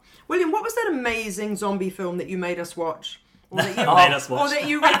 blah. William, what was that amazing zombie film that you made us watch? Or that you, Or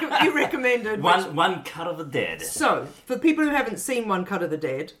that you recommended? One Cut of the Dead. So, for people who haven't seen One Cut of the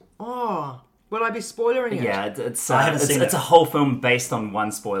Dead, will I be spoilering it? Yeah, it's a whole film based on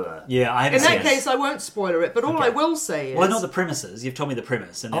one spoiler. Yeah, I haven't seen it. In that case, I won't spoiler it, but all I will say is... Well, I know the premises. You've told me the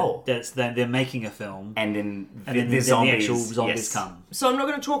premise. And they're making a film. And then the actual zombies come. So I'm not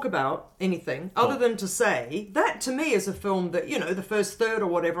going to talk about anything other than to say that to me is a film that, the first third or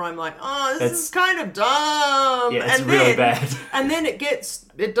whatever, I'm like, this is kind of dumb. Yeah, it's really bad. And then it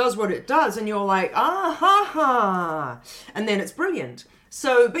does what it does, and you're like, and then it's brilliant.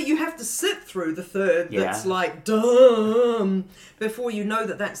 So, but you have to sit through the third that's like, dumb, before you know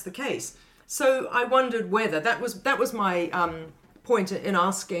that that's the case. So I wondered whether, that was my point in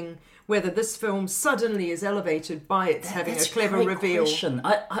asking whether this film suddenly is elevated by its having a clever reveal. Question.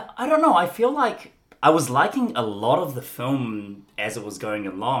 I don't know, I feel like I was liking a lot of the film as it was going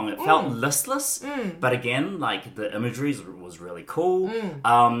along. It felt listless, but again, like the imagery was really cool.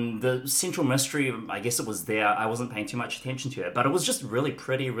 The central mystery, I guess it was there. I wasn't paying too much attention to it, but it was just really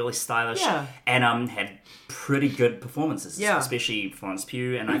pretty, really stylish, and had pretty good performances, especially Florence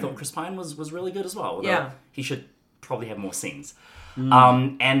Pugh. And I thought Chris Pine was really good as well. Although he should probably have more scenes.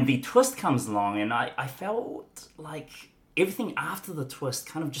 And the twist comes along, and I felt like everything after the twist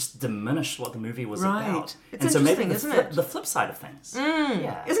kind of just diminished what the movie was about. It's interesting, isn't it? The flip side of things.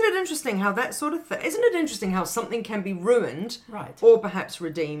 Yeah. Isn't it interesting how that sort of thing... Isn't it interesting how something can be ruined right. or perhaps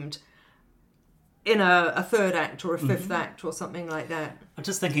redeemed in a third act or a fifth act or something like that? I'm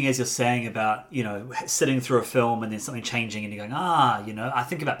just thinking as you're saying about, sitting through a film and then something changing and you're going, I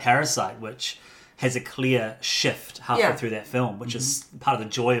think about Parasite, which has a clear shift halfway through that film, which is part of the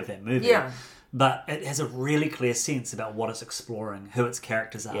joy of that movie. Yeah. But it has a really clear sense about what it's exploring, who its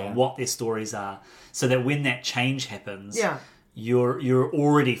characters are, what their stories are, so that when that change happens, you're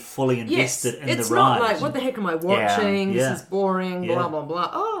already fully invested in the ride. It's not like, what the heck am I watching? This is boring, blah, blah,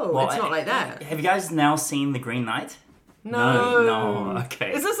 blah. It's not like that. Have you guys now seen The Green Knight? No.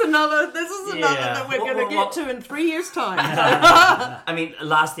 Okay. Is this another that we're going to get to in 3 years' time? I mean,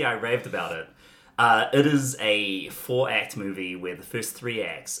 last year I raved about it. It is a 4-act movie where the first 3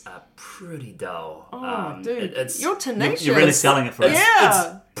 acts are pretty dull. Dude, you're tenacious. You're really selling it for us.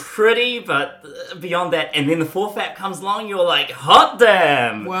 Yeah. It's pretty, but beyond that, and then the fourth act comes along, you're like, hot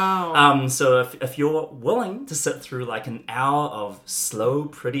damn! Wow. So if you're willing to sit through like an hour of slow,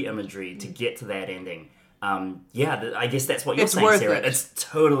 pretty imagery to get to that ending, I guess that's what you're It's saying, worth Sarah. it. It's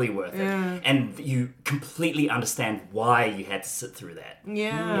totally worth it. And you completely understand why you had to sit through that.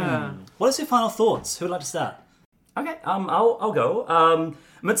 Yeah. What is your final thoughts? Who would like to start? Okay, I'll go.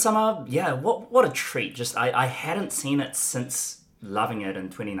 Midsummer, yeah, what a treat. Just I hadn't seen it since loving it in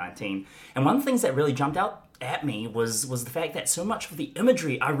 2019. And one of the things that really jumped out at me was the fact that so much of the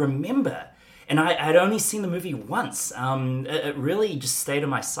imagery I remember. And I'd only seen the movie once. It really just stayed in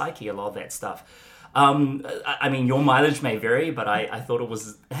my psyche, a lot of that stuff. I mean, your mileage may vary, but I thought it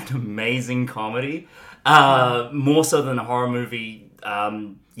was an amazing comedy. More so than a horror movie.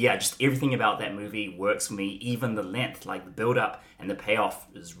 Just everything about that movie works for me. Even the length, like the build-up and the payoff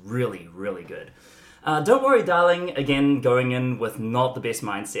is really, really good. Don't Worry, Darling, again, going in with not the best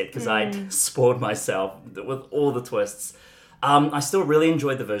mindset because I'd spoiled myself with all the twists. I still really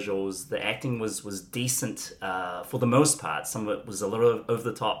enjoyed the visuals. The acting was decent for the most part. Some of it was a little over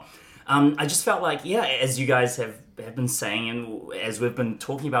the top. I just felt like, as you guys have been saying and as we've been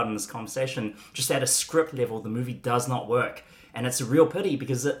talking about in this conversation, just at a script level, the movie does not work. And it's a real pity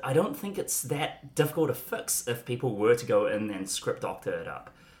because I don't think it's that difficult to fix if people were to go in and script doctor it up.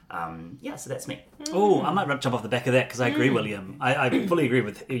 So that's me. Oh, I might jump off the back of that because I agree, William. I fully agree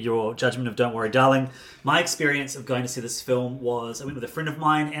with your judgment of Don't Worry, Darling. My experience of going to see this film was I went with a friend of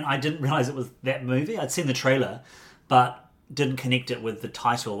mine and I didn't realise it was that movie. I'd seen the trailer, but didn't connect it with the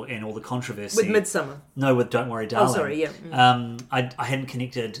title and all the controversy. With Midsummer. No, with Don't Worry, Darling. Oh, sorry, yeah. I hadn't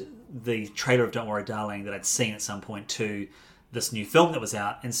connected the trailer of Don't Worry, Darling that I'd seen at some point to this new film that was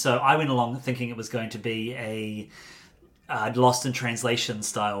out. And so I went along thinking it was going to be a Lost in Translation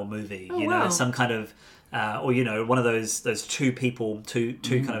style movie. Wow. Some kind of, one of those two people, two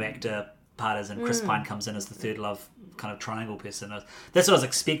kind of actor partners, and Chris Pine comes in as the third love kind of triangle person. That's what I was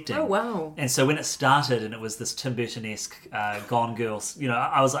expecting. Oh, wow. And so when it started and it was this Tim Burton-esque Gone Girl,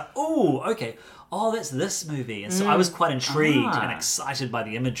 I was like, oh, okay. Oh, that's this movie. And so I was quite intrigued and excited by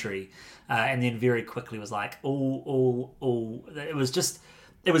the imagery. And then very quickly was like,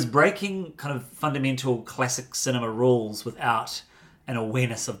 it was breaking kind of fundamental classic cinema rules without an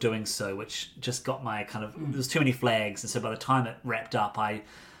awareness of doing so, which just got my kind of, there was too many flags. And so by the time it wrapped up, I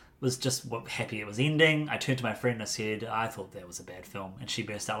was just happy it was ending. I turned to my friend and I said, I thought that was a bad film. And she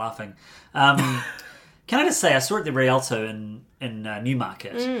burst out laughing. Can I just say, I saw it at the Rialto in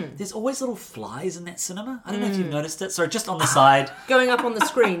Newmarket. There's always little flies in that cinema. I don't know if you've noticed it. Sorry, just on the side. Going up on the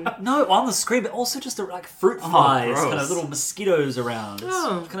screen. No, on the screen, but also just like fruit flies, gross. kind of little mosquitoes around.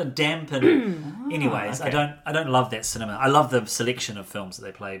 It's kind of damp and... Anyways, okay. I don't love that cinema. I love the selection of films that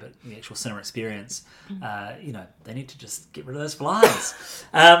they play, but the actual cinema experience, they need to just get rid of those flies.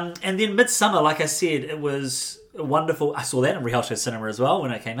 And then Midsummer, like I said, it was wonderful. I saw that in Rialto Cinema as well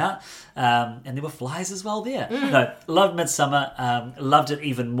when it came out, and there were flies as well there. No, loved Midsummer. Loved it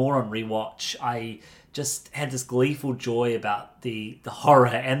even more on rewatch. I just had this gleeful joy about the horror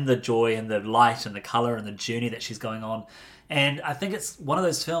and the joy and the light and the colour and the journey that she's going on. And I think it's one of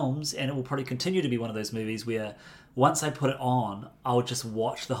those films, and it will probably continue to be one of those movies where once I put it on, I'll just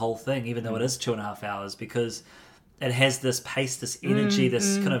watch the whole thing, even though it is 2.5 hours, because it has this pace, this energy,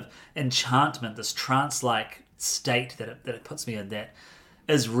 this kind of enchantment, this trance-like state that it puts me in that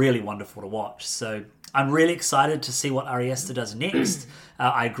is really wonderful to watch. So I'm really excited to see what Ari Aster does next.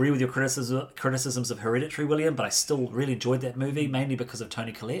 I agree with your criticisms of Hereditary, William, but I still really enjoyed that movie, mainly because of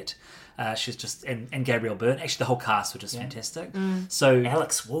Toni Collette. She's just and Gabriel Byrne. Actually, the whole cast were just fantastic. So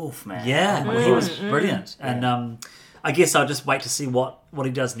Alex Wolff, man. yeah, he was brilliant. And I guess I'll just wait to see what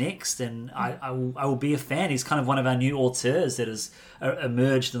he does next, and I will be a fan. He's kind of one of our new auteurs that has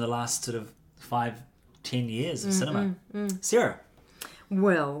emerged in the last sort of 5-10 years of cinema. Sarah?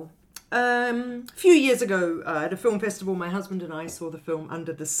 Well, a few years ago at a film festival, my husband and I saw the film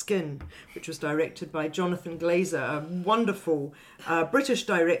Under the Skin, which was directed by Jonathan Glazer, a wonderful British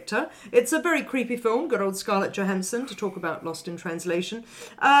director. It's a very creepy film, got old Scarlett Johansson to talk about Lost in Translation.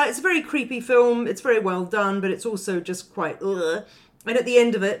 It's a very creepy film, it's very well done, but it's also just quite ugh. And at the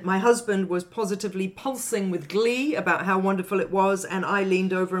end of it, my husband was positively pulsing with glee about how wonderful it was, and I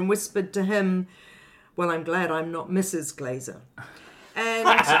leaned over and whispered to him, well, I'm glad I'm not Mrs. Glazer. And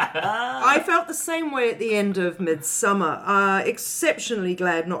I felt the same way at the end of Midsummer. Exceptionally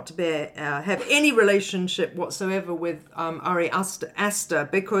glad not to have any relationship whatsoever with Ari Aster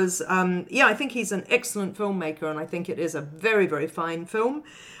because, I think he's an excellent filmmaker, and I think it is a very, very fine film.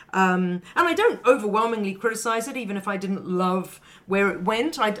 And I don't overwhelmingly criticise it, even if I didn't love where it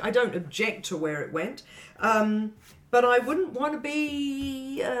went. I don't object to where it went. but I wouldn't want to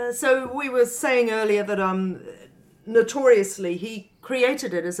be. So we were saying earlier that notoriously he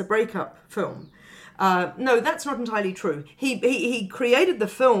created it as a breakup film. No, that's not entirely true. He created the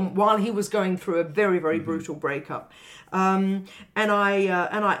film while he was going through a very, very brutal breakup, and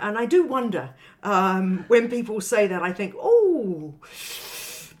I do wonder when people say that. I think, oh,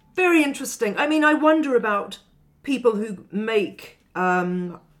 very interesting. I mean, I wonder about people who make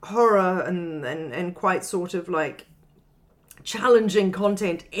horror and quite sort of like challenging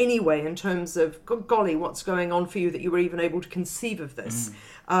content anyway, in terms of, golly, what's going on for you that you were even able to conceive of this.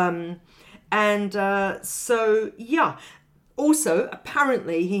 So, yeah. Also,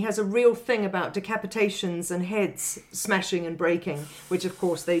 apparently, he has a real thing about decapitations and heads smashing and breaking, which, of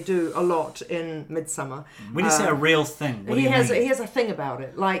course, they do a lot in Midsommar. When you say a real thing, what do you mean? He has a thing about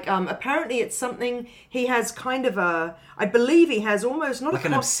it. Like, apparently, it's something he has kind of a... I believe he has almost not like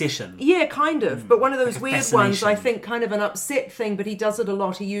an obsession. Yeah, kind of. But one of those like weird ones, I think, kind of an upset thing. But he does it a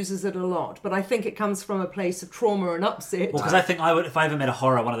lot. He uses it a lot. But I think it comes from a place of trauma and upset. Well, because I think if I ever made a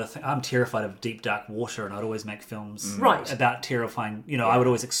horror, one of the things, I'm terrified of deep dark water, and I'd always make films about terrifying. You know, I would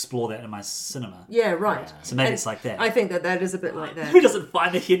always explore that in my cinema. Yeah, right. So maybe it's like that. I think that is a bit like that. Who doesn't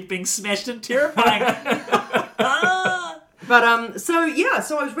find the head being smashed and terrifying? But so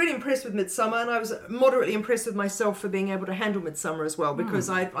I was really impressed with Midsommar, and I was moderately impressed with myself for being able to handle Midsommar as well, because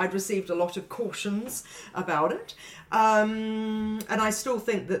I'd received a lot of cautions about it, and I still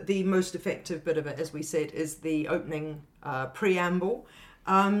think that the most effective bit of it, as we said, is the opening preamble.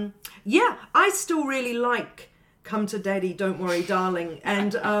 I still really like Come to Daddy, Don't Worry Darling,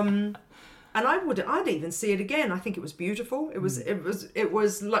 and I'd even see it again. I think it was beautiful. It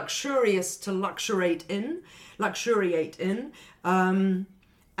was luxurious to luxuriate in.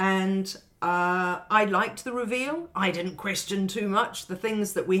 And I liked the reveal. I didn't question too much the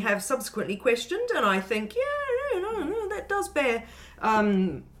things that we have subsequently questioned, and I think, that does bear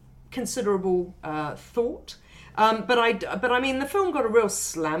considerable thought. But I mean, the film got a real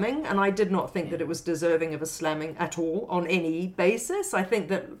slamming, and I did not think that it was deserving of a slamming at all on any basis. I think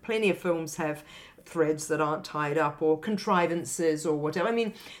that plenty of films have threads that aren't tied up, or contrivances, or whatever. I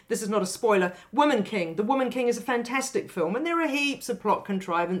mean, this is not a spoiler. Woman King. The Woman King is a fantastic film, and there are heaps of plot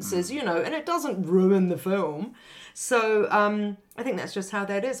contrivances, and it doesn't ruin the film. So I think that's just how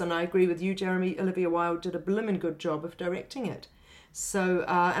that is, and I agree with you, Jeremy. Olivia Wilde did a blimmin' good job of directing it. So,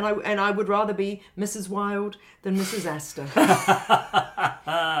 and I would rather be Mrs. Wilde than Mrs. Astor.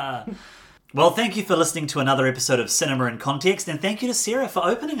 Well, thank you for listening to another episode of Cinema in Context, and thank you to Sarah for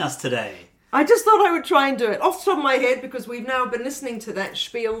opening us today. I just thought I would try and do it off the top of my head, because we've now been listening to that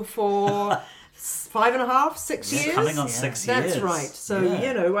spiel for 5.5, 6 years. Coming on 6 years. That's right. So,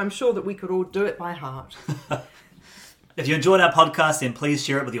 I'm sure that we could all do it by heart. If you enjoyed our podcast, then please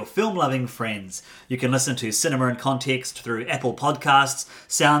share it with your film-loving friends. You can listen to Cinema in Context through Apple Podcasts,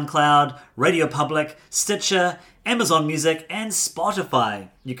 SoundCloud, Radio Public, Stitcher, Amazon Music, and Spotify.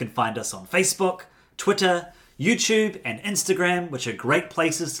 You can find us on Facebook, Twitter, YouTube, and Instagram, which are great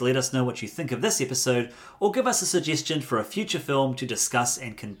places to let us know what you think of this episode, or give us a suggestion for a future film to discuss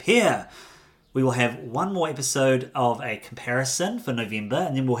and compare. We will have one more episode of a comparison for November,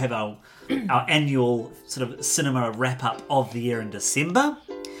 and then we'll have our annual sort of cinema wrap-up of the year in December.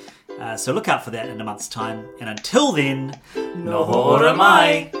 So look out for that in a month's time. And until then, Noho ora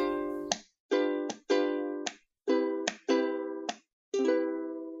mai!